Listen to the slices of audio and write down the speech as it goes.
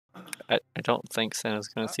I don't think Senna's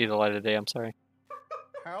gonna see the light of day. I'm sorry.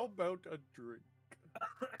 How about a drink?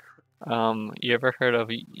 You ever heard of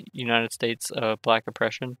United States black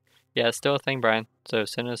oppression? Yeah, it's still a thing, Brian. So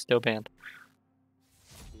Senna's still banned.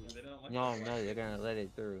 No, they're gonna let it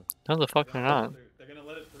through. No, the fuck they're not. They're gonna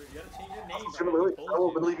let it through. You gotta change your name, It's Brian. literally, We I will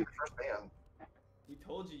told literally you. be the first ban. We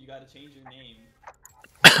told you gotta change your name.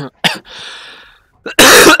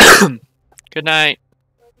 Good night.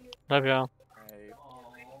 Love y'all.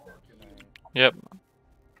 Yep.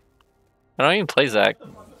 I don't even play Zach.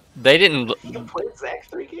 They didn't. You played Zach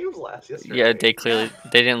 3 games yesterday. Yeah, they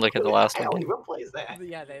didn't look at the last I don't one. even play Zach.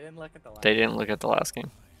 Yeah, they didn't look at the last. They didn't look at the last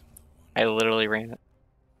game. I literally ran it.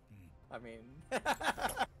 I mean,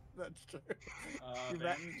 that's true.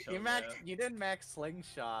 You did max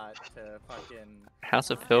slingshot to fucking.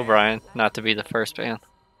 How's it feel, Brian, not to be the first ban?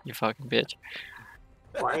 You fucking bitch.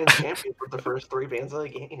 Brian champion for the first 3 bans of the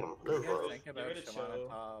game. What do you think about Give it a Shavana show.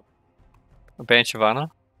 Top? Ban Shavana?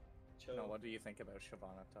 No, what do you think about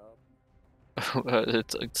Shavana Top?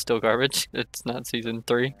 It's still garbage. It's not season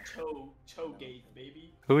 3. Chogate,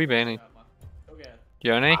 baby. Who are we banning? Okay.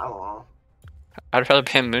 Yone? I don't know. I'd rather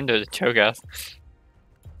ban Mundo than Cho'Gath.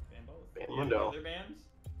 Ban both. Ban Do you have Mundo. other bans?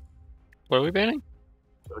 What are we banning?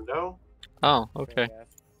 No? Oh, okay.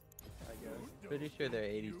 Pretty sure their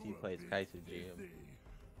ADC plays Kaiser GM.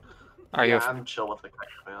 Are Yeah, you I'm chill with the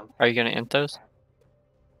Kaiser ban. are you gonna int those?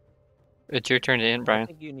 It's your turn to int, I Brian.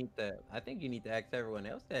 think you need to ask everyone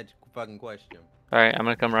else that fucking question. Alright, I'm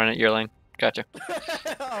gonna come run at your lane. Gotcha.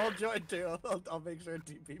 I'll join too. I'll make sure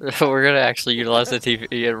TP. We're gonna actually utilize the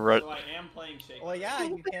TV and run. So I am playing Shake. Well, yeah,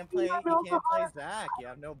 you can't play Zach. You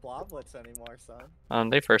have no bloblets anymore, son.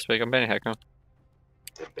 They first pick. I'm banning Heckma.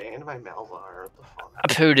 They banned my Malzahar. What the fuck?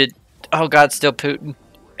 I pooted. Oh god, still pooting.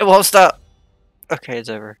 It won't stop. Okay, it's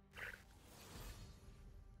over.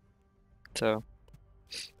 So.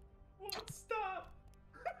 Stop.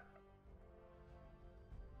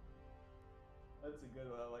 That's a good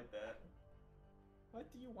one. I like that.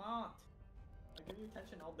 What do you want? I'll give you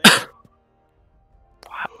attention all day.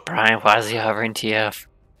 Brian, why is he hovering TF?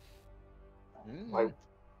 Why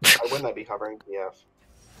wouldn't I be covering TF?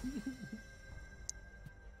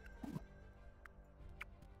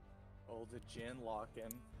 Oh, the Jin lock-in.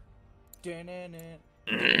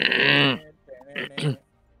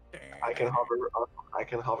 I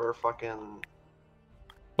can hover fucking...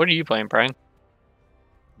 What are you playing, Brian?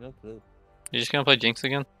 No clue. You just gonna play Jinx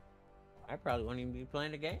again? I probably won't even be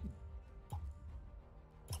playing the game.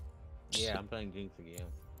 Yeah, I'm playing Jinx again.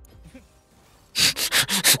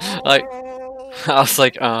 Like, I was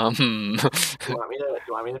like, Do you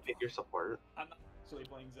want me to pick your support? I'm not actually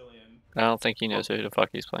playing Zillion. I don't think he knows who the fuck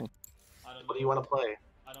he's playing. I don't What do you want to play?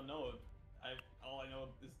 I don't know. All I know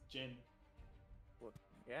is Jin. Well,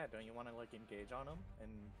 yeah, don't you want to like engage on him and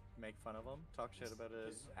make fun of him, talk shit about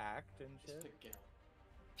his act and Just shit? pick it.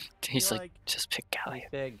 He's Feel like, just pick Gallia. I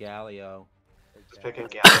said Galio. Just picking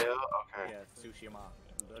Galio? Okay. Yeah, Tsushima.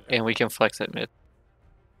 And we can flex at mid.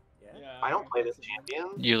 Yeah. I don't play this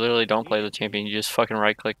champion. You literally don't play the champion, you just fucking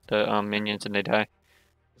right click the minions and they die.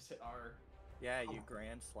 Just hit R. Yeah, you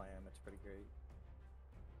grand slam. It's pretty great.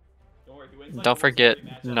 Don't worry. He wins, like, Don't once forget every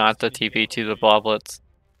matchup, not the so you TP can to the beat bloblets.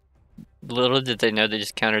 Little did they know they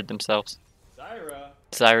just countered themselves. Zyra.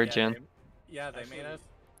 Zyra Yeah, Jin. they made us.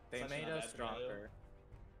 They Actually, made not us bad for Galio. stronger.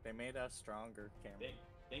 They made us stronger, Cameron.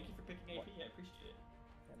 Thank you for picking AP. I appreciate it.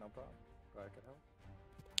 Yeah, no problem. Glad I could help.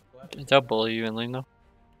 Glad They'll bully you in lane though.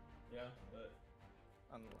 Yeah, but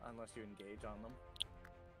Unless you engage on them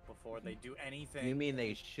before they do anything. You mean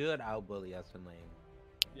they should outbully us in lane?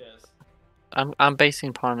 yes. I'm basing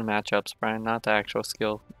upon the matchups, Brian, not the actual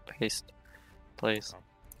skill based plays.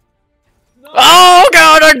 No, Oh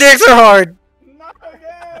god, our dicks are hard! not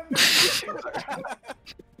again!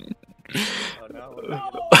 Oh no.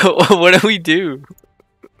 No! What do we do?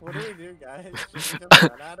 What do we do, guys? Should we just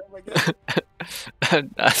run at him again?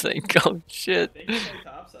 Nothing. Oh I shit. think you play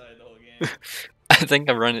topside the whole game. I think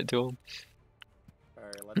I run it to him.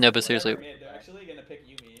 Alright, No, but seriously. They're actually gonna pick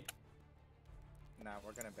Yumi. Nah,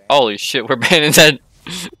 we're gonna ban. Holy shit, we're banning that.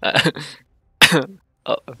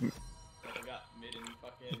 Oh, We got mid and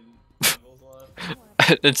fucking jungles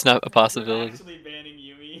left. it's not a We're possibility. actually banning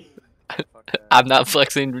Yumi. Fuck that. I'm not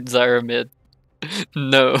flexing Zyra mid.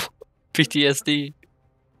 No. PTSD.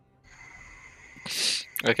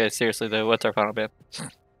 Okay, seriously though, what's our final ban?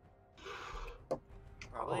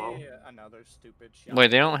 Probably another stupid shot. Wait,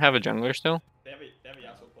 they don't have a jungler still? They have a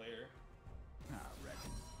Yasuo player.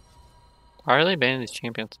 Why are they banning these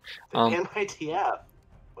champions? They banned my TF.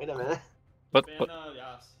 Wait a minute. What? Ban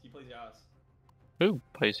Yas. He plays Yas. Who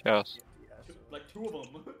plays house? Yeah, so- Like two of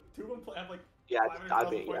them. Two of them have like Yeah, I'd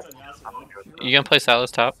be, 512 yeah. points on Yasuo. You gonna play Silas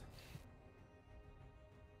top?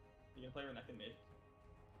 You gonna play Renekton mid?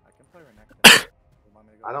 I can play Renekton. You want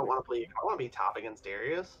me to go I don't mid? want to play. I want to be top against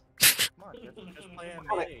Darius. Come on, just play a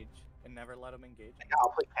mage and never let him engage. Yeah, I'll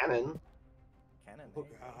play Cannon. Cannon. Oh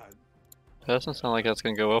there you go. god. That doesn't sound like that's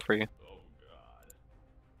gonna go well for you. Oh god.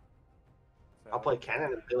 I'll play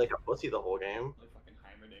Cannon and play like a pussy the whole game. Play fucking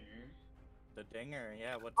Heimerdinger. The Dinger,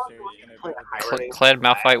 yeah. What's I'll yours gonna play be? a The Hyrule. Clad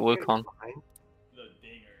Malphite Wukong. The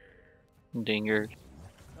Dinger. Dinger.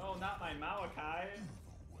 No, not my Maokai.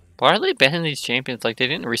 Why are they banning these champions? Like, they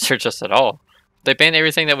didn't research us at all. They banned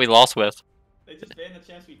everything that we lost with. They just banned the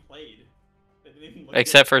chance we played. They didn't even look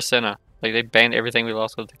Except at for Senna. Like, they banned everything we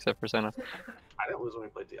lost with except for Senna. I didn't lose when we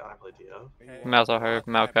played Dio. I played Dio. Hey, Malzahar,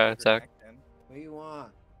 can I play Maokai, Zac. Renekton? What do you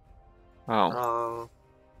want? Oh,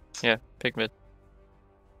 yeah, pick mid.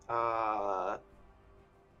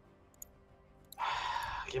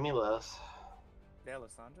 Give me less. Yeah,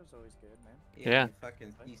 Lissandra's always good, man. Yeah. You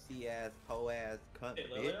fucking PC ass, hoe ass, cunt Hey,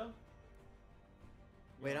 bitch. Lilia?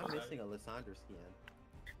 Wait, I'm Okay. missing a Lissandra skin.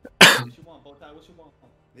 What you want, Bowtie? What you want?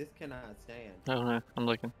 This cannot stand. I don't know. I'm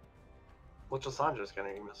looking. Which Lissandra's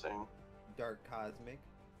gonna be missing? Dark Cosmic.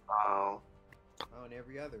 Oh. Oh, and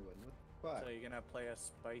every other one. What the So fuck? you're gonna play a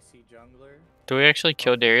spicy jungler? Do we actually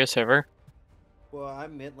kill Darius ever? Well,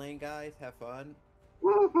 I'm mid lane, guys. Have fun.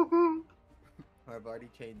 I've already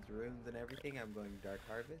changed rooms and everything. I'm going Dark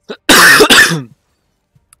Harvest.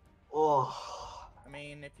 Oh. I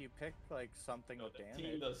mean, if you pick like something No, with the damage,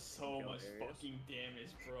 team does you so can kill much Darius. fucking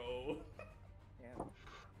damage, bro. Yeah.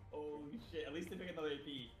 Holy shit. At least they pick another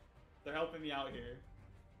AP. They're helping me out here.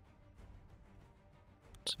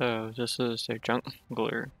 So, this is their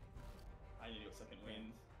jungler. I need a second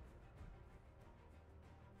wind.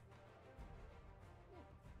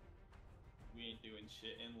 We ain't doing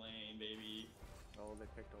shit in lane, baby. Oh, they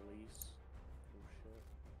picked Elise. Oh shit.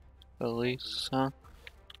 Elise, huh?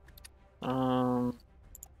 Or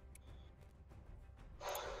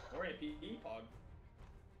AP, Pog.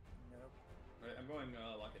 Yep. Right, I'm going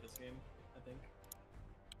Locket this game, I think.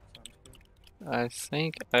 Sounds good. I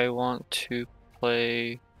think I want to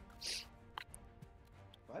play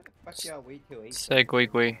Why the fuck y'all wait till 8?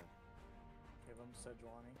 Segwigwi. Give him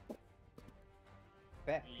Sejuani.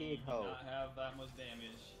 Fat We pig do hoe. not have that much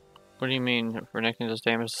damage. What do you mean? Renekton does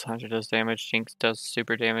damage, Sandra does damage, Jinx does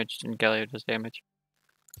super damage, and Galio does damage.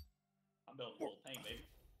 I'm building a little tank, baby.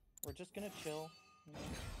 We're just gonna chill. You know?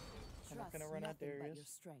 I'm not gonna run at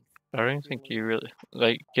Darius. I don't think you really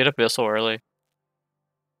like get Abyssal early.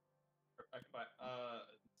 It's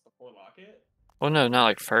the 4 Locket? Well, no, not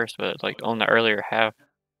like first, but like on the earlier half.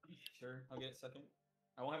 Sure, I'll get it second.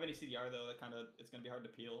 I won't have any CDR though, it's gonna be hard to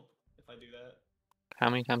peel if I do that. How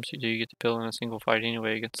many times do you get to pill in a single fight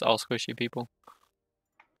anyway against all squishy people?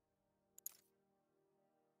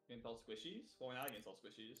 Against all squishies? Well, not against all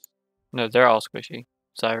squishies. No, they're all squishy.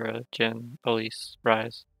 Zyra, Jin, Elise,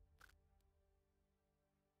 Ryze.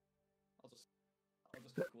 I'll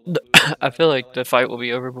just go cool down boots, I and feel then like the fight will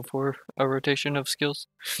be over before a rotation of skills.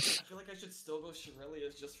 I feel like I should still go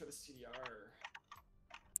Shurelia's just for the CDR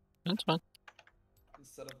That's fine.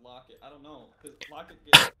 instead of Locket. I don't know, cause Locket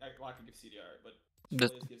gives CDR, but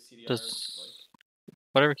This- Shurelia's gives CDR. this-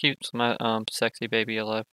 Whatever keeps my sexy baby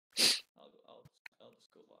alive. I'll just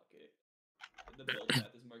go Locket. The build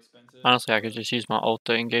path is more expensive. Honestly, I could but- just use my ult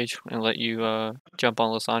to engage and let you jump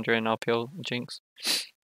on Lysandra and I'll peel Jinx.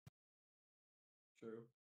 True.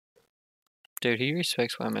 Dude, he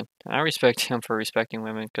respects women. I respect him for respecting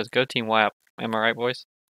women, because go team WAP. Am I right, boys?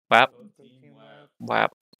 WAP? Go Go team team WAP.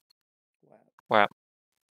 WAP. Wap. Wap.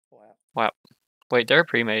 Wap. WAP. Wait, they're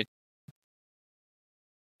pre-made.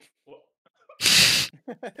 What?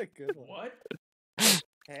 Good one. What?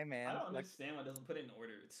 Hey man. I don't like, understand why it doesn't put it in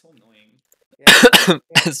order. It's so annoying. yeah,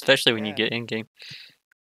 Especially when you Yeah. get in-game.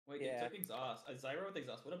 Wait, Yeah. took exhaust. Zyra with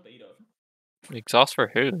exhaust. What a beta. Exhaust for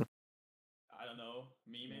who? I don't know.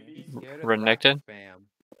 Me maybe. He's scared of Renekton? rocket spam.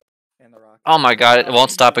 and the rocket. Oh my god, it Oh, won't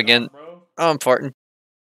use stop exhaust, again. bro. Oh, I'm farting.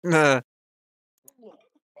 Ugh.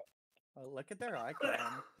 Oh, look at their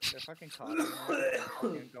icon. They're fucking copying it.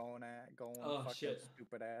 Fucking going Oh, fucking shit.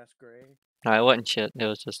 stupid ass gray. No, it wasn't shit. It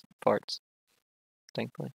was just farts.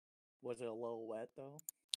 Thankfully. Was it a little wet though?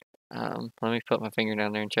 Let me put my finger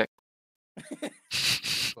down there and check.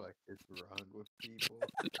 What is wrong with people?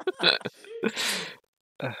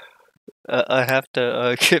 I have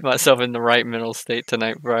to get myself in the right mental state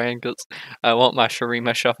tonight, Brian, because I want my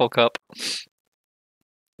Shurima shuffle cup.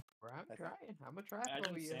 Bro, I'm trying. I'm gonna try for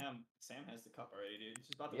Imagine you. Sam has the cup already, dude.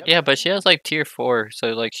 She's about to Yep. win Yeah, the but she second has one. like tier 4, so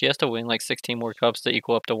like she has to win like 16 more cups to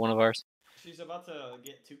equal up to one of ours. She's about to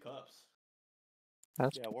get 2 cups.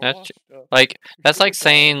 That's Yeah, we're that's washed up. like We that's should like have got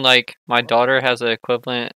saying like my Oh. daughter has an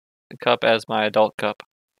equivalent cup as my adult cup.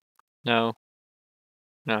 No,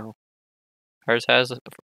 no. Hers has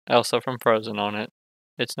Elsa from Frozen on it.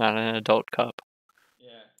 It's not an adult cup. Yeah,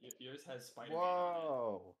 yours has Spider-Man on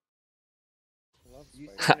Whoa. love You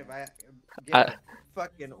Spider-Man. saying if I get I, a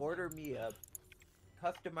fucking order me a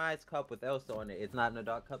customized cup with Elsa on it, it's not an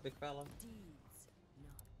adult cup, big fella?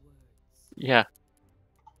 yeah,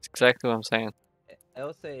 that's exactly what I'm saying.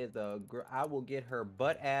 Elsa is I will get her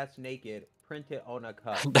butt ass naked printed on a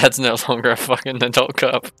cup. That's no longer a fucking adult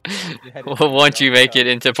cup. That is Well, an once you adult make it cup.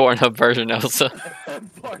 into Pornhub version Elsa.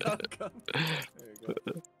 Pornhub cup. There you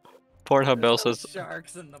go. Pornhub There's no Elsa's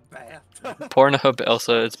sharks in the bathtub. Pornhub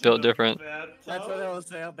Elsa is it. built different. That's what I was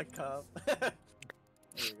saying on the cup. There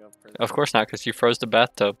you go. Of course not, because you froze the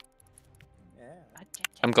bathtub. Yeah.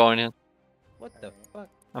 I'm going in. What the fuck?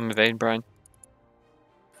 I'm invading Brian.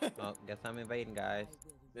 Well, guess I'm invading, guys.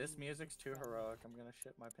 This music's too heroic. I'm gonna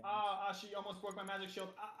shit my pants. She almost broke my magic shield.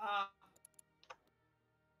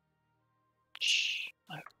 Shh.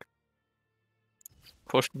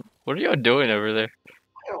 What are y'all doing over there?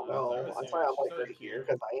 I don't know. That's why I'm like right here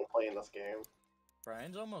because I ain't playing this game.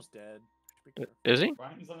 Brian's almost dead. Be careful. Is he?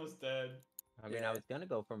 Brian's almost dead. I mean, Yeah. I was gonna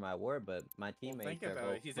go for my ward, but my Well, teammates think are about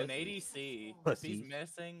both it. He's an pussies. ADC. If Pussies. he's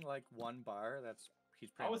missing like one bar,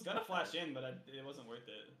 he's pretty I was much gonna fucked flash up. in, but it wasn't worth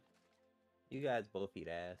it. You guys both eat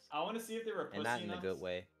ass, I want to see if they were pussy and not in a enough. good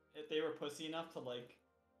way. If they were pussy enough to like.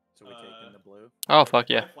 So we take in the blue. Oh, like, fuck if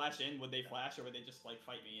yeah. I flash in, would they flash or would they just like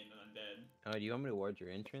fight me and then I'm dead? Oh, do you want me to ward your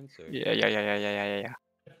entrance or? Yeah. What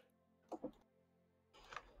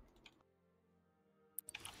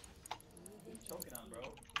are you choking on,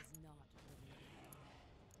 bro?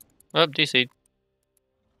 Oh, DC'd.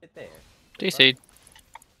 Sit there. DC'd.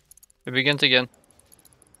 It begins again.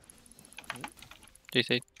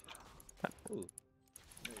 DC'd. Ooh.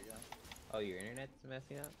 There you go. Oh, your internet's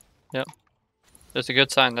messing up. Yep. That's a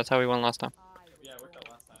good sign. That's how we won last time. Yeah, it worked out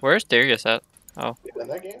last time. Where's Darius at? Oh. You win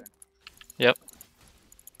that game? Yep.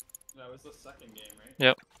 That was the second game, right?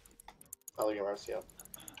 Yep. Other game RCL.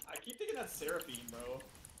 I keep thinking that's Seraphine, bro.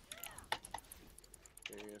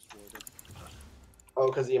 Darius warded. Oh,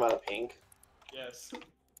 because the amount of pink. Yes.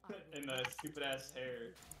 And the stupid ass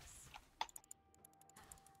hair.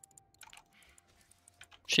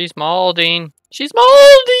 She's molding. She's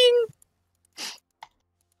molding!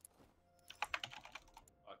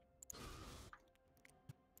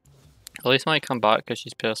 At least might come bot because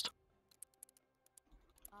she's pissed.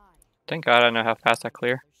 Thank God I know how fast I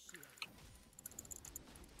clear.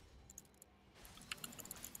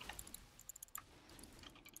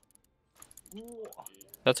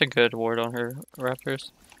 That's a good ward on her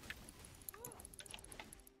raptors.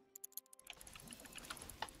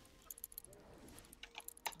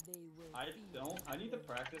 I need to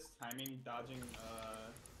practice timing dodging,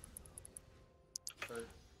 for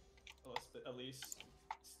at least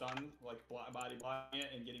stun, like body blocking it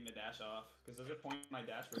and getting the dash off. Because there's a point in my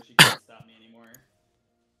dash where she can't stop me anymore.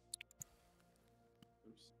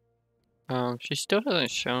 Oops. She still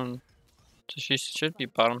hasn't shown, so she should be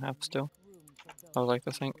bottom half still. I would like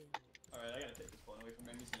to think. Alright, I gotta take this point away from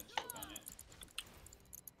him. He's gonna choke on it.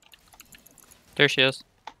 There she is.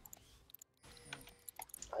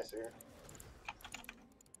 I see her.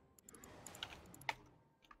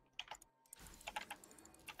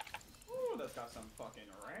 Ooh, that's got some fucking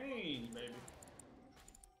range, baby.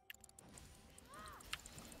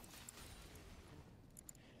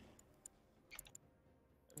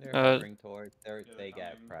 They're hovering towards. They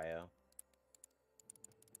got cryo.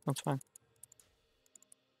 That's fine.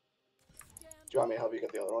 Do you want me to help you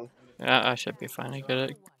get the other one? Yeah, I should be fine. I get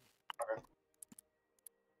it.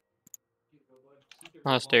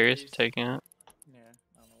 Unless Darius is taking it. Yeah,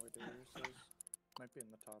 I don't know where Darius is. Might be in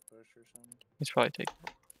the top bush or something. He's probably taking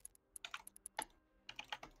it.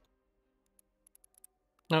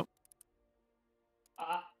 Nope.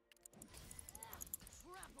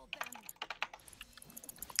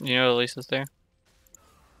 You know Elisa's there?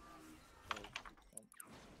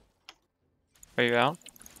 Are you out?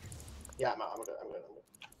 Yeah, I'm good. I'm good.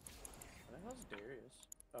 Where the hell's Darius?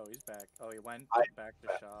 Oh, he's back. Oh, he went I- back to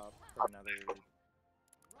shop for another.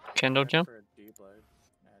 Kendall went jump? For a D blade.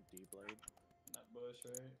 Yeah, D blade. That bush,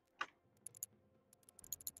 right?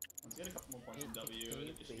 Let's get a couple more points Can in W.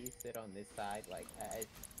 you please sit on this side? Like,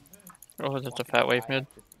 Oh, that's a fat wave mid.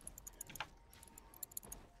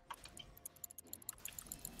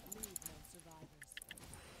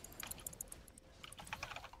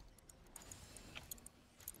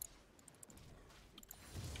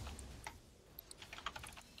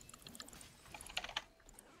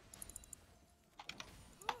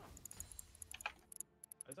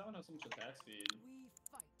 that one has so much attack speed?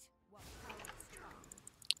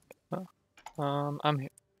 I'm here.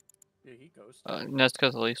 Yeah, he goes. That's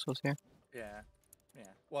because Elise was here. Yeah. Yeah.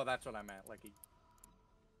 Well, that's what I meant. Like, he...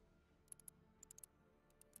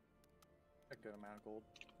 A good amount of gold.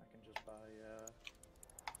 I can just buy,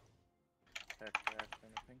 Backdraft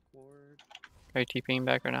and a pink ward. Are you TPing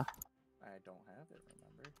back or not? I don't have it,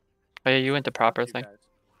 remember? Oh yeah, you went the proper Fuck you thing. guys.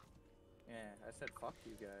 Yeah, I said fuck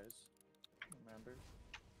you guys. Remember?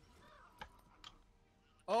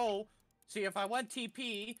 Oh! See, if I went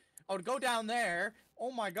TP, I would go down there.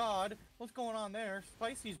 Oh my god, what's going on there?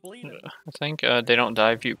 Spicy's bleeding. I think they don't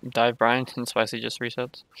dive you dive Brian and Spicy just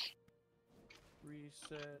resets.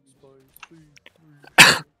 Reset, Spicy.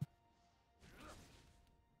 Reset.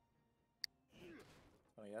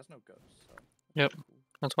 Oh, he has no ghosts, so. Yep.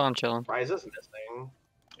 That's why I'm chilling. Why is this missing?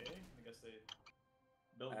 Okay, I guess they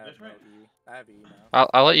built I have no different. E. I have E now.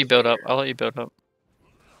 I'll let you build up. Weird. I'll let you build up.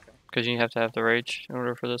 Okay. Because you have to have the rage in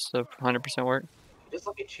order for this to 100% work. Just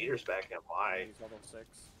let me cheaters back in. Why? He's level 6.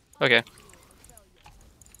 Okay.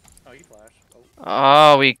 Oh, you flash.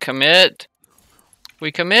 Oh. Oh, we commit.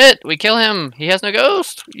 We commit. We kill him. He has no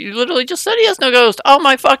ghost. You literally just said he has no ghost. Oh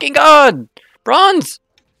my fucking god. Bronze.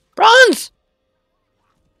 Bronze.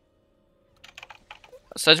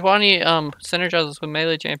 Sejuani synergizes with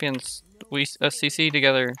melee champions. We CC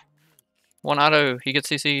together. One auto, he gets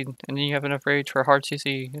CC'd, and then you have enough rage for a hard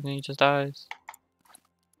CC, and then he just dies.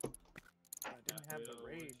 I didn't have the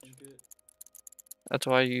rage. That's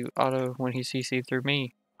why you auto when he CC'd through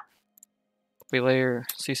me. We layer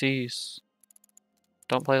CCs.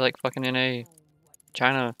 Don't play like fucking NA.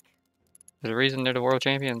 China. There's a reason they're the world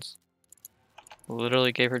champions.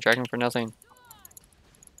 Literally gave her dragon for nothing.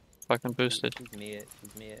 Fucking boosted. She's mid.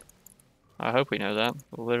 She's mid. I hope we know that.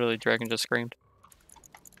 Literally, dragon just screamed.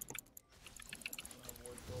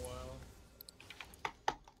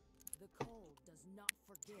 The cold does not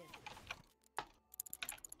forgive.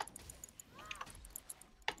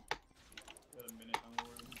 Got a minute on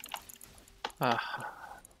ward. Ah.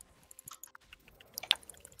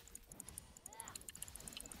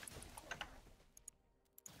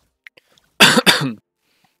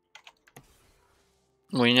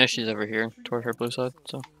 Well, you know she's over here, toward her blue side,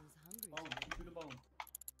 so. Bone, shoot the bone.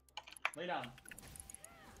 Lay down.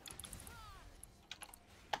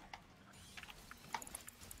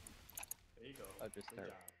 There you go. I'll just Good start.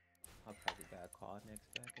 job. I'll probably got a call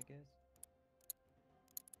next back, I guess.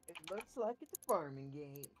 It looks like it's a farming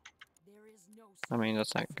game. There is no I mean,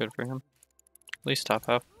 that's not good for him. At least top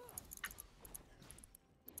half.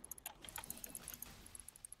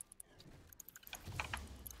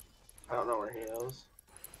 I don't know where he is.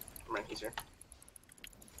 I mean, he's here.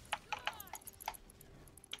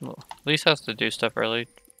 Well, at least has to do stuff early,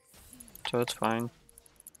 so it's fine.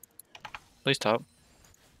 At least top.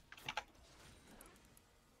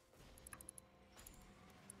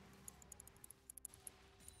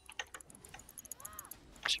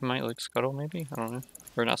 She might like Scuttle, maybe? I don't know.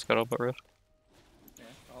 Or not Scuttle, but Rift. Yeah.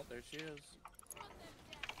 Oh, there she is.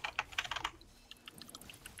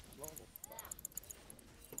 Level 5.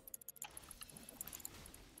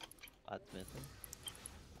 Lots missing.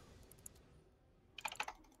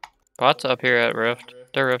 Bot's up here at Rift.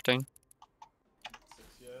 They're rifting. 6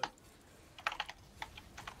 yet.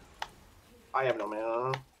 I have no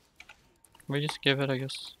mana. We just give it, I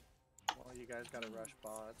guess. Well, you guys gotta rush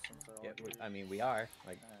bots since they're all Yeah, here. I mean, we are.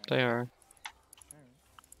 Like, They are.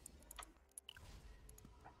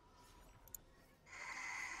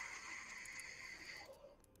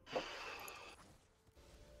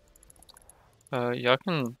 Y'all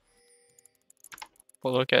can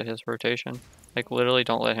look at his rotation. Like, literally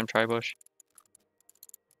don't let him try bush.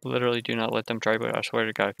 Literally do not let them try bush. I swear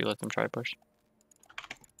to God, if you let them try bush.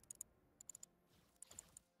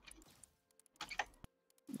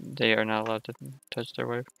 They are not allowed to touch their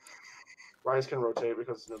wave. Rise can rotate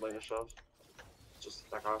because it's mid lane is shoved. Just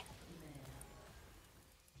back off.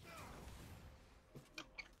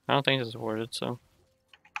 I don't think this is warded, so.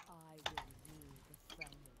 I will rule the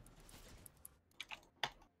throne.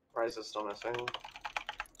 Rise is still missing.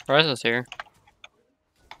 Rise is here.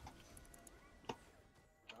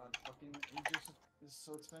 God, fucking Aegis is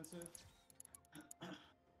so expensive.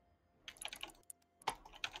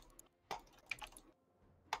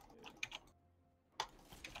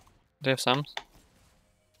 They have some.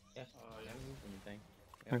 yeah. Yeah. Never use anything.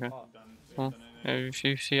 Okay. Bot. Done. Well, Done anything. if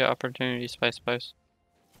you see an opportunity, spice. I can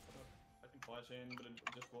flash in, but it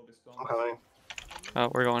just will be I'm coming. Oh,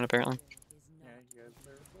 we're going apparently. Yeah, you guys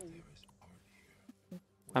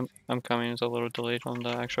better. I'm coming. It's a little delayed on the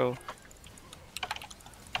actual.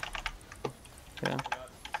 Yeah. I got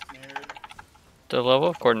snared. The level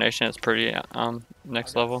of coordination is pretty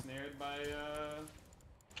next I got level. snared by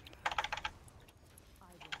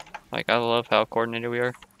Like I love how coordinated we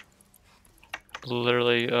are.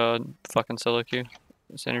 Literally fucking solo queue.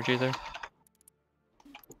 Synergy there.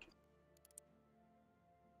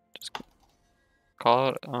 Just call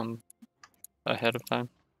it ahead of time.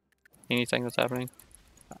 Anything that's happening.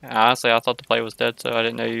 Honestly, I thought the play was dead, so I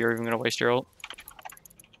didn't know you were even gonna waste your ult.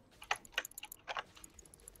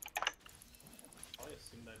 probably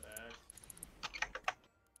assumed I backed.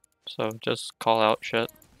 So just call out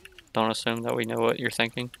shit. Don't assume that we know what you're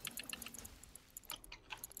thinking.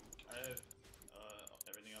 I have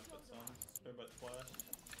everything up but some, or but flash.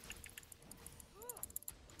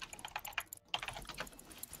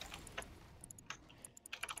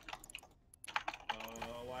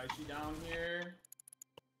 Why is she down here?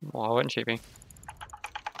 Why wouldn't she be?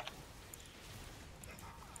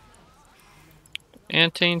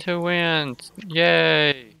 And team to win!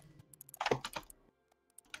 Yay!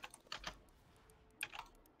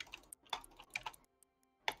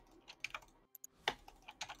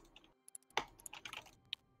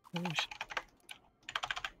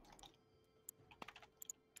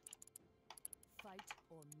 Fight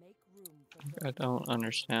or make room for I don't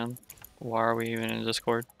understand. Why are we even in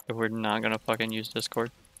Discord if we're not gonna fucking use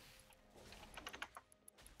Discord?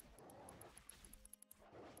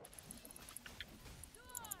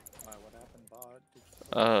 What happened, bot? Did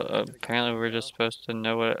you Apparently we're just supposed to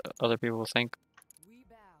know what other people think. We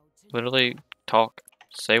bow to Literally talk,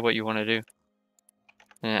 say what you want to do.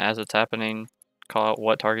 And as it's happening, call out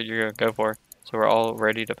what target you're gonna go for. So we're all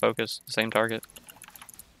ready to focus the same target.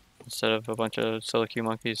 Instead of a bunch of solo queue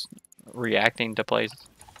monkeys reacting to plays.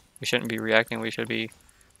 We shouldn't be reacting, we should be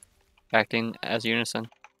acting as unison.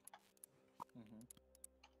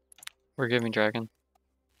 We're giving dragon.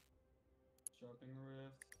 Dropping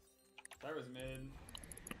rift. Tyra's mid.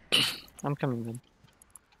 I'm coming in.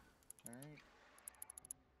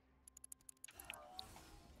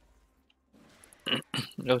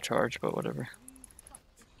 No charge, but whatever. Back,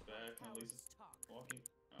 and at least it's walking.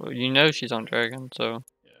 Well, you know she's on dragon, so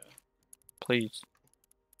Yeah. please.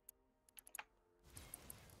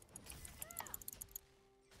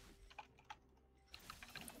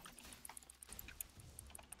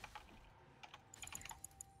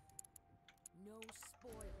 no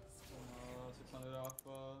spoils. 600 off,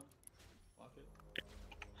 lock it.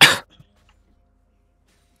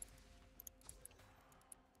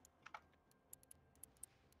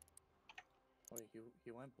 Wait,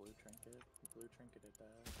 he went blue trinket. He blue trinketed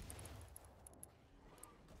that.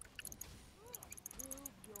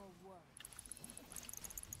 Prove your worth.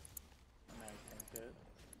 Now he trinket.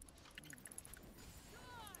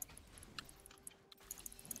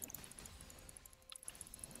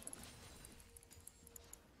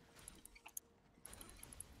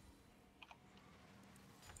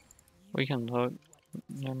 We can look.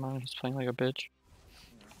 Never mind, he's playing like a bitch.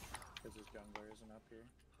 Because his jungler isn't up here.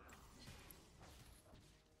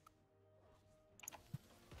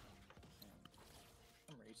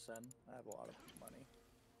 I'm resetting. I have a lot of money.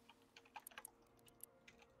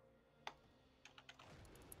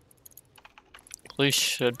 Police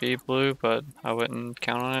should be blue, but I wouldn't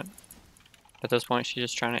count on it. At this point, she's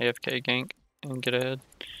just trying to AFK gank and get ahead.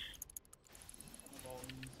 Ball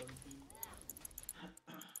in 17.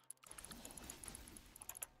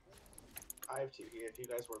 I have TP. If you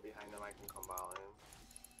guys were behind them, I can come out in.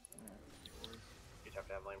 You'd have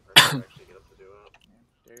to have lane person to actually get up to do it.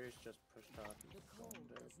 Darius just pushed off. He's The going cold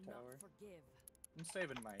to does not tower. forgive. I'm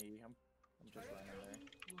saving my E. I'm just running there.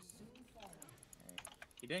 Will soon fall.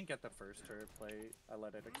 He didn't get the first turret plate. I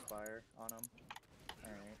let it expire on him.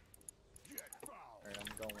 Alright. Alright, I'm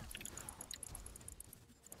going.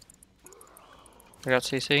 I got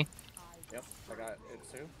CC. Yep, I got it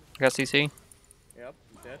too. I got CC. Yep,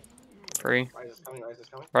 he's dead. Free. Rise is coming. Rise is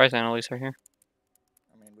coming. Rise Annalise right here.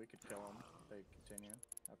 I mean, we could kill him if they continue.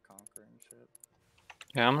 Have conquer and shit.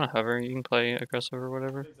 Yeah, I'm gonna hover. You can play aggressive or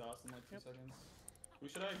whatever. Exhaust in like 2 seconds. Who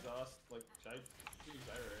should I exhaust? Like, should I do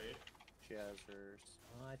Zyra, right? She has hers.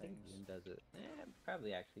 I think Jin does it.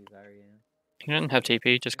 Probably actually Zarya. Yeah. He didn't have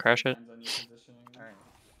TP, just crash it. Depends on your positioning. Alright.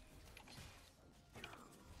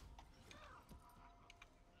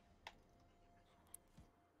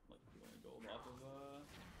 Like, you want gold off of,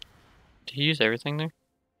 Did he use everything there?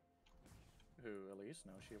 Who, Elise?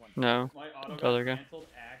 No, she went. No. My auto The got other guy. canceled,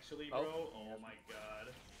 actually, bro. Oh my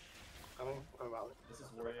god. Coming. I'm about. This is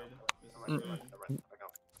weird. This I'm is right. weird. I'm right. I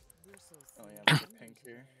got. We're so Oh yeah, sorry. there's a pink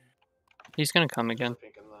here. He's gonna come again.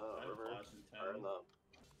 Pink in I the have river. flash in Or in 10. the.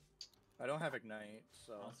 I don't have ignite,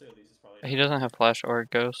 so Honestly, Elise is probably. He doesn't have flash or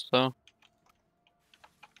ghost though.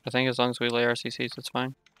 I think as long as we lay our CCs, it's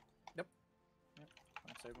fine. I'm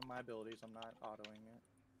saving my abilities. I'm not autoing it.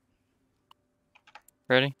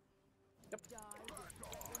 Ready? Die with weapon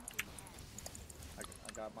in hand.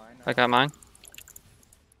 I got mine. I got mine.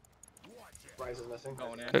 Rise is missing.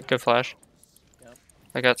 Going in. Good flash. Yep.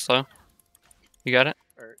 I got slow. You got it?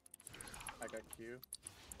 I got Q.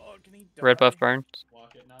 Oh, can he die? Red buff burn.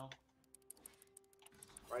 Walk it now.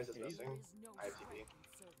 Rise is He's- missing. There is no I have sign TP. of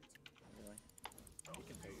conservative. Really? He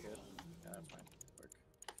can take it. Yeah, that's fine. Work.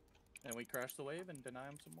 And we crash the wave and deny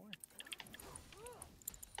him some more.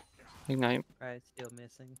 Ignite. Right, still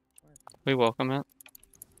missing. We welcome it.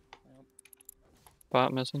 Yep.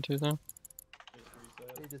 Bot missing too though. Just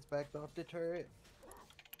reset. He just backed off the turret.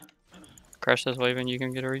 Crash this wave and you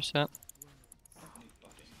can get a reset. I need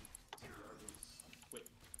fucking CDR boots. Wait,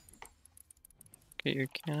 Get your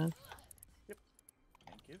cannon. Thank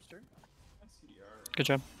you, sir. my CDR. Good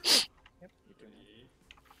job. Yep. You too.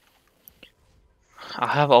 38. I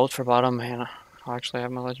have ult for bottom and I actually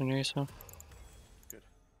have my legendary, so Good.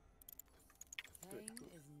 Pain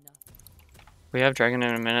is nothing. we have dragon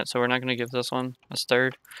in a minute, so we're not gonna give this one a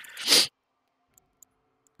third.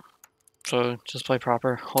 So just play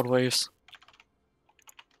proper, hold waves.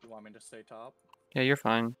 You want me to stay top? Yeah, you're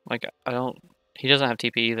fine. Like I don't. He doesn't have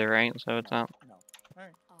TP either, right? So it's not. No.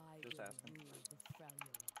 Alright. I Just will asking. rule the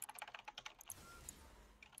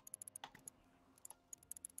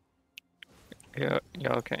Freljord.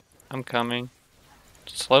 Yeah. Okay. I'm coming.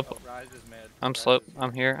 Slope. Oh, Rise is mid. I'm Rise slope. is I'm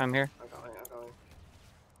mid. here. I'm here. I'm going. I'm going.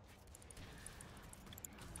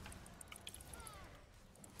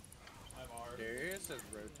 I have R. Darius is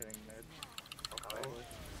rotating mid. I'm coming. Probably.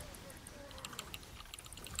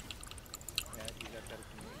 Yeah, you got better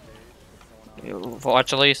communicate. What's going on?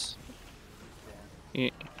 Watch Elise. Yeah.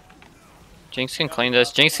 Jinx can clean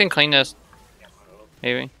this. Jinx can clean this.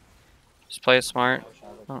 Maybe. Just play it smart.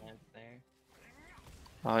 No Oh. chance there.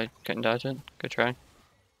 Oh, I couldn't dodge it. Good try.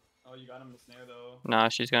 Oh, you got him to snare though. Nah,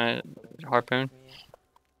 she's gonna harpoon.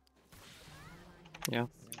 Yeah.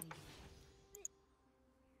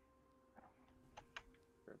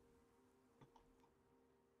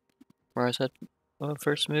 Where I said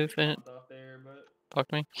first move and it Jumped off there, but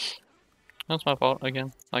fucked me. That's my fault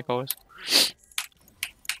again, like always.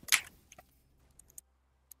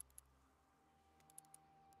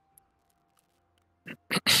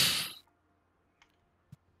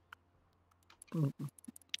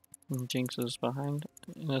 Jinx is behind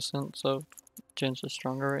in a sense of Jinx is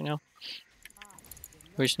stronger right now.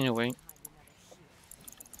 We just need to wait.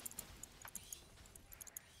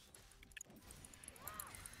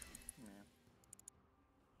 Yeah.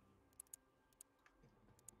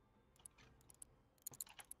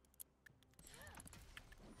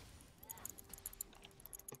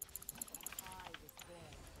 I was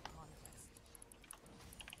born for conquest.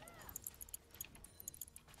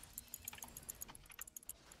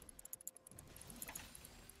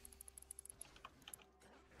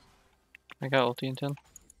 I got ulti in 10.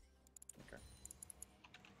 Okay.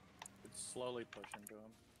 It's slowly pushing to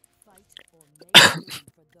him. Fight or make room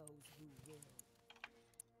for those who will.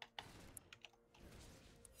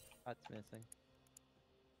 Bot's missing.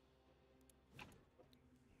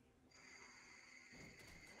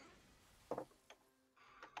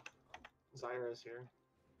 Zyra is here.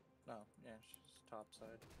 Oh, yeah, she's top side.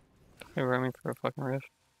 They're roaming for a fucking rift.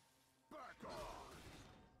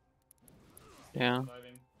 Yeah,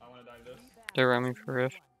 diving. I want to dive this. they're roaming for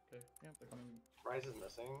rift. Okay. Yep. They're coming. Rise is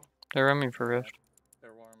missing. They're roaming for rift.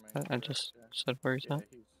 They're warming. I just said where he's Yeah, at.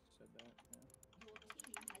 he said that. Yeah.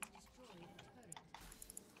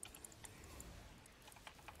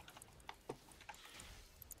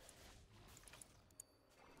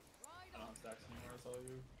 I don't have stacks anymore, so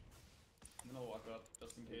you. I'm gonna walk up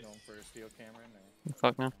just in You case. going for a steel Cameron? Or?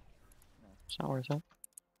 Fuck no. It's not worth it.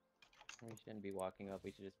 We shouldn't be walking up.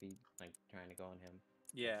 We should just be like trying to go on him.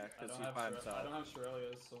 Yeah, I because don't he's have by I himself. don't have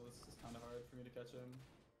Shurelias, so this is kind of hard for me to catch him.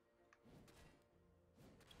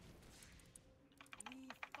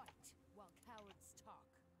 We fight while cowards talk.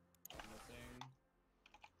 I'm missing.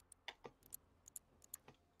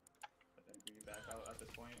 I think we can back out at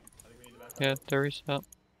this point. I think we need to back Yeah, out. they're reset.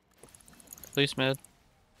 Please mid.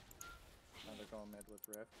 Now they're going mid with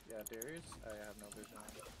Rift. Yeah, Darius, I have no vision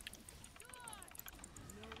on.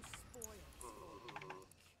 No spoils.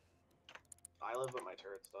 I live, but my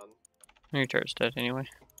turret's done. Your turret's dead anyway.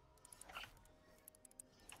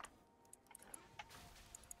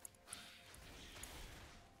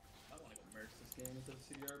 I want to go merch this game instead of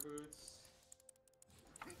CDR boots.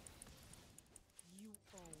 You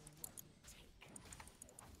own what you take.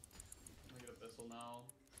 I'm gonna get a pistol now.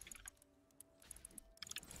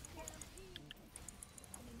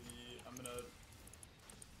 I'm gonna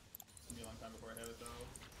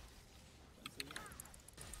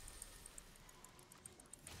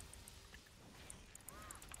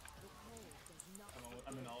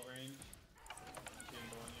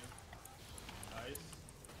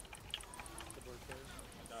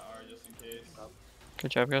just in case.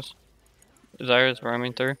 Good job, guys. Zyra's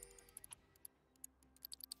roaming through.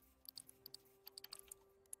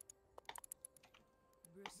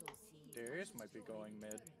 Darius might be going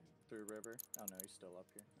mid through river. Oh no, he's still up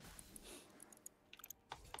here.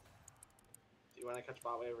 Do you want to catch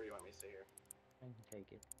bot wave or you want me to stay here? I can take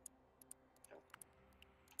it.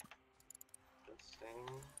 Good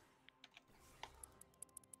sting.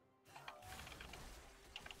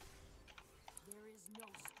 There is no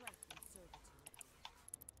strength in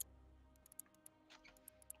servitude.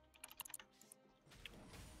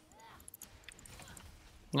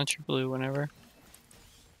 Let your blue whenever.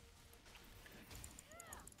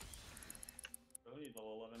 Really need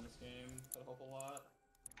level 11 this game. That'll help a lot.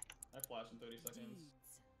 I flash in 30 seconds. Deeds,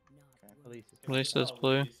 not At least it's Okay, we Elise saw is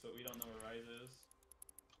blue. Elise, but we don't know where Rise is.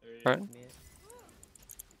 There he Right. is. mid.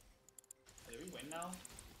 Did we win now?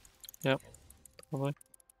 Probably.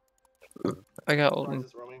 I got ult. Rise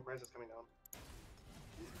is roaming. Rise is coming down.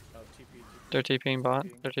 Oh, TP. They're TPing bot.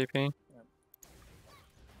 They're TPing.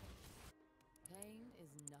 pain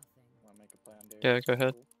is nothing. Wanna make a play on Darius? Yeah, go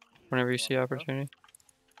ahead. Cool. Whenever you You see wanna go? opportunity.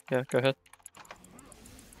 Yeah, go ahead.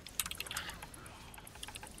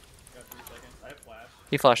 Got 3 seconds. I have flash.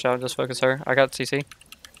 He flashed out. Just focus her. I got CC.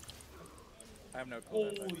 I have no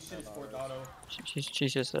clue. Holy shit, it's forked auto.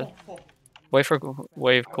 She's just dead. Oh, Wait for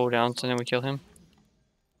wave cooldowns and then we kill him.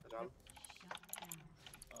 Good job.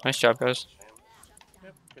 Nice job, guys. Shame.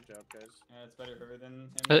 Yep, good job, guys. Yeah, it's better her than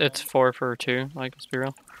him. It's though. 4 for 2. Like, let's be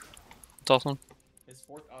real. It's awesome. His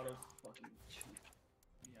forked auto fucking.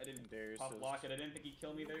 I didn't Darius pop is- block it. I didn't think he'd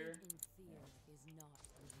kill me there. In fear is not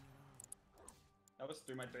living at all. That was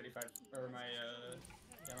through my 35 or my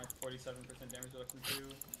my 47% damage reduction too.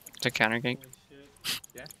 It's a counter gank. Holy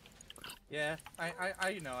shit. Yeah,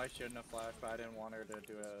 I know I shouldn't have flashed, but I didn't want her to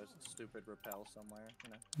do a stupid repel somewhere. You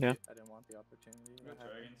know. Yeah. I didn't want the opportunity. We to got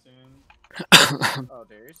happen. dragon soon. Oh,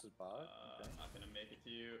 Darius is bot. Okay. I'm not gonna make it to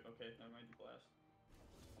you. Okay, never mind. You flash.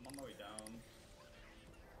 I'm on my way down.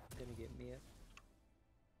 Gonna get me up.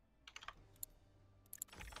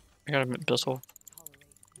 I got a pistol. Tolerate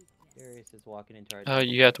weakness. Darius is walking into our.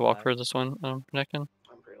 You have to walk left. for this one, Neckin.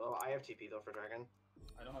 I'm pretty low. I have TP though for dragon.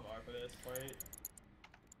 I don't have R for this fight.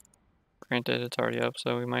 Granted, it's already up,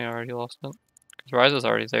 so we might already lost it. Because Rise is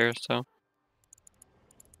already there, so.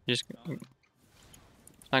 You just. No.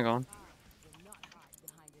 It's not going. Will not hide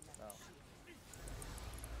behind another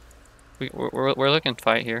Oh. shield. We're looking to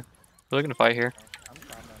fight here. We're looking to fight here. I'm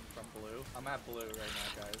coming from blue. I'm at blue right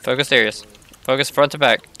now, guys. Focus I'm at Darius. blue. Focus front to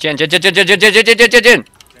back. Jin. I Jin.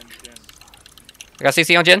 got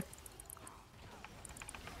CC on Jin.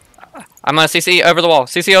 I'm on CC over the wall.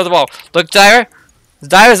 CC over the wall. Look, Zyra.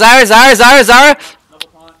 Zyra. Double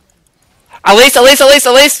taunt.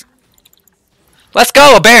 Elise. Let's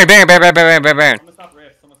go. Baron. Someone stop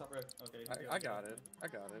rift. Okay. I got it. I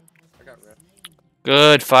got rift.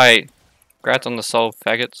 Good fight. Congrats on the soul,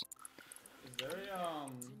 faggots. Is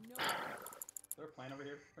there a plan over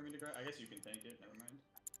here for me to grab? I guess you can tank it. Never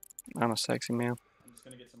mind. I'm a sexy man. I'm just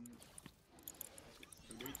gonna get some.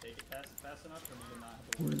 Do we take it fast enough for me to not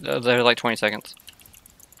have to worry? They're like 20 seconds.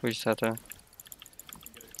 We just have to. Get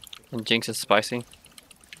it? And Jinx is spicy. You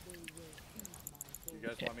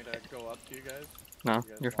guys want me to go up to you guys? No, You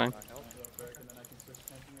guys you're want fine. my help? Real quick, and then I can switch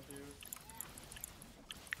tanking with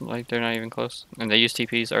you. Like, they're not even close. And they used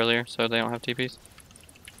TPs earlier, so they don't have TPs.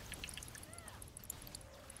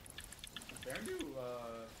 Does Baron do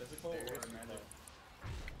physical or magic?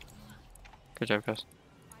 Good job, guys.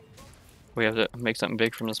 We have to make something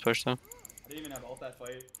big from this push, though. I didn't even have ult that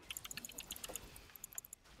fight.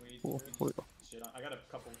 We Ooh. just shit on. I got a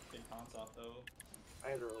couple big taunts off though. I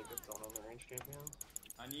had a really good zone on the range champion.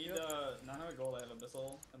 I need 900 gold. I have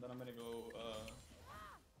Abyssal, and then I'm gonna go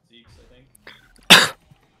Zeke's, I think.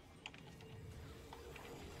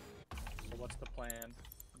 So what's the plan?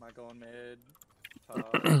 Am I going mid?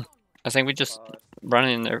 Top? I think we just bot? run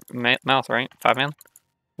in their mouth, right? 5-man?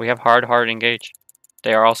 We have hard engage.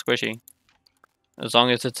 They are all squishy. As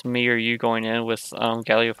long as it's me or you going in with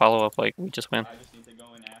Galio follow-up, like, we just win. I just need to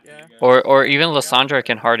go in after Yeah. you guys. Or even Lysandra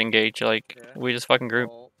can hard engage, like, Yeah. we just fucking group.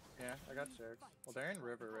 Well, yeah, I got six. Well, they're in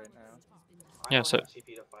river right now. I Yeah, don't so- have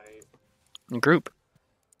TP to fight. Group.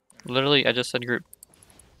 Literally, I just said group.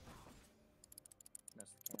 Missed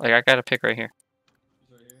the camp. Like, I got a pick right here.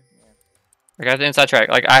 He's right here. I got the inside track.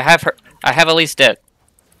 Like, I have Elise dead.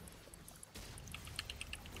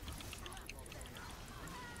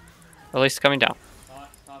 Elise coming down.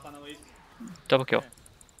 Taunt on Elite. Double kill. Okay.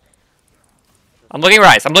 I'm looking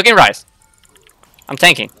Rise. I'm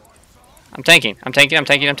tanking. I'm tanking.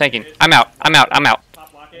 I'm out.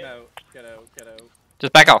 Top block Get it. out, get out, get out.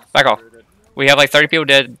 Just back off. Rooted. We have like 30 people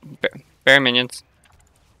dead. Bear minions.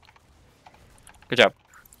 Good job.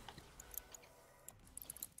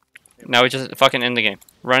 Now we just fucking end the game.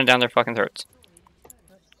 Run it down their fucking throats.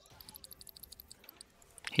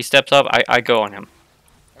 He steps up, I go on him.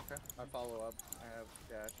 Okay, I follow up. I have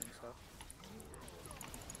dash and stuff.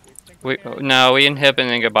 You think We can? no, we inhib and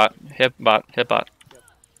then go bot. Hip bot. Yep.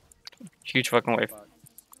 Huge fucking wave. But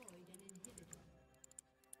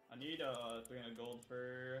I need 300 gold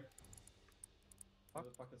for what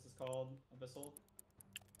the fuck is this called? Abyssal?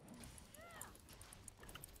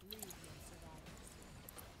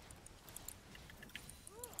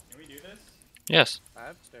 Can we do this? Yes. I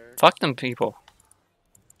have stairs. Fuck them people.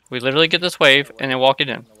 We literally get this wave and then walk it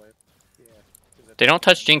in. Yeah, 'cause if They don't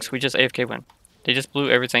touch Jinx, we just AFK win. They just blew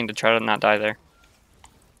everything to try to not die there.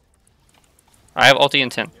 I have ulti in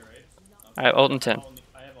 10. You're right. I have ult in 10.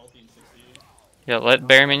 I have ulti in 60. Yeah, let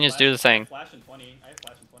bear minions do the I have thing. flash in 20. I have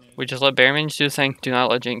flash in 20. We just let bear minions do the thing. Do not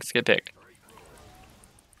let Jinx get picked.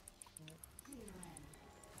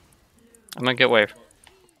 I'm gonna get wave.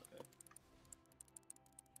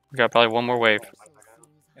 We got probably one more wave.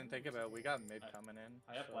 And think about it, we got mid coming in.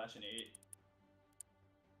 I have so- flash in 8.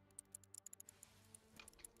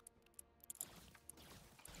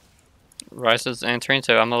 Rice is answering,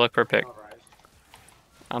 so I'm gonna look for a pick. Alright.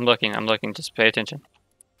 I'm looking, just pay attention.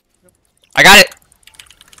 I got it!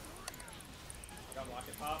 I got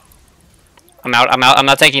rocket pop. I'm out, I'm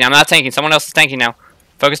not tanking, someone else is tanking now.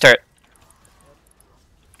 Focus turret.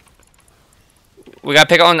 We gotta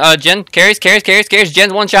pick on Jen. Carries.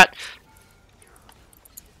 Jen's one shot.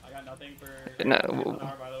 I got nothing for. No,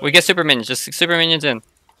 Sonar, by the we way. get super minions, just super minions in.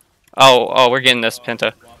 Oh, we're getting this,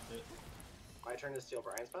 Penta. Lost it. My turn to steal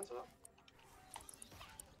Brian's pencil.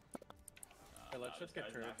 Hey, let's just get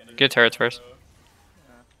this guy's turrets. not gonna Get turrets first. bro.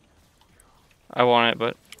 I want it,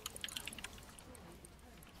 but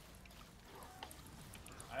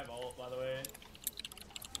I have ult, by the way.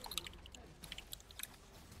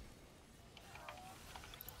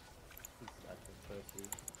 He's such a pussy.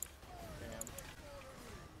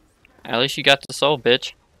 Damn. at least you got the soul,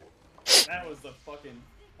 bitch. That was the fucking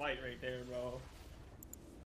fight right there, bro.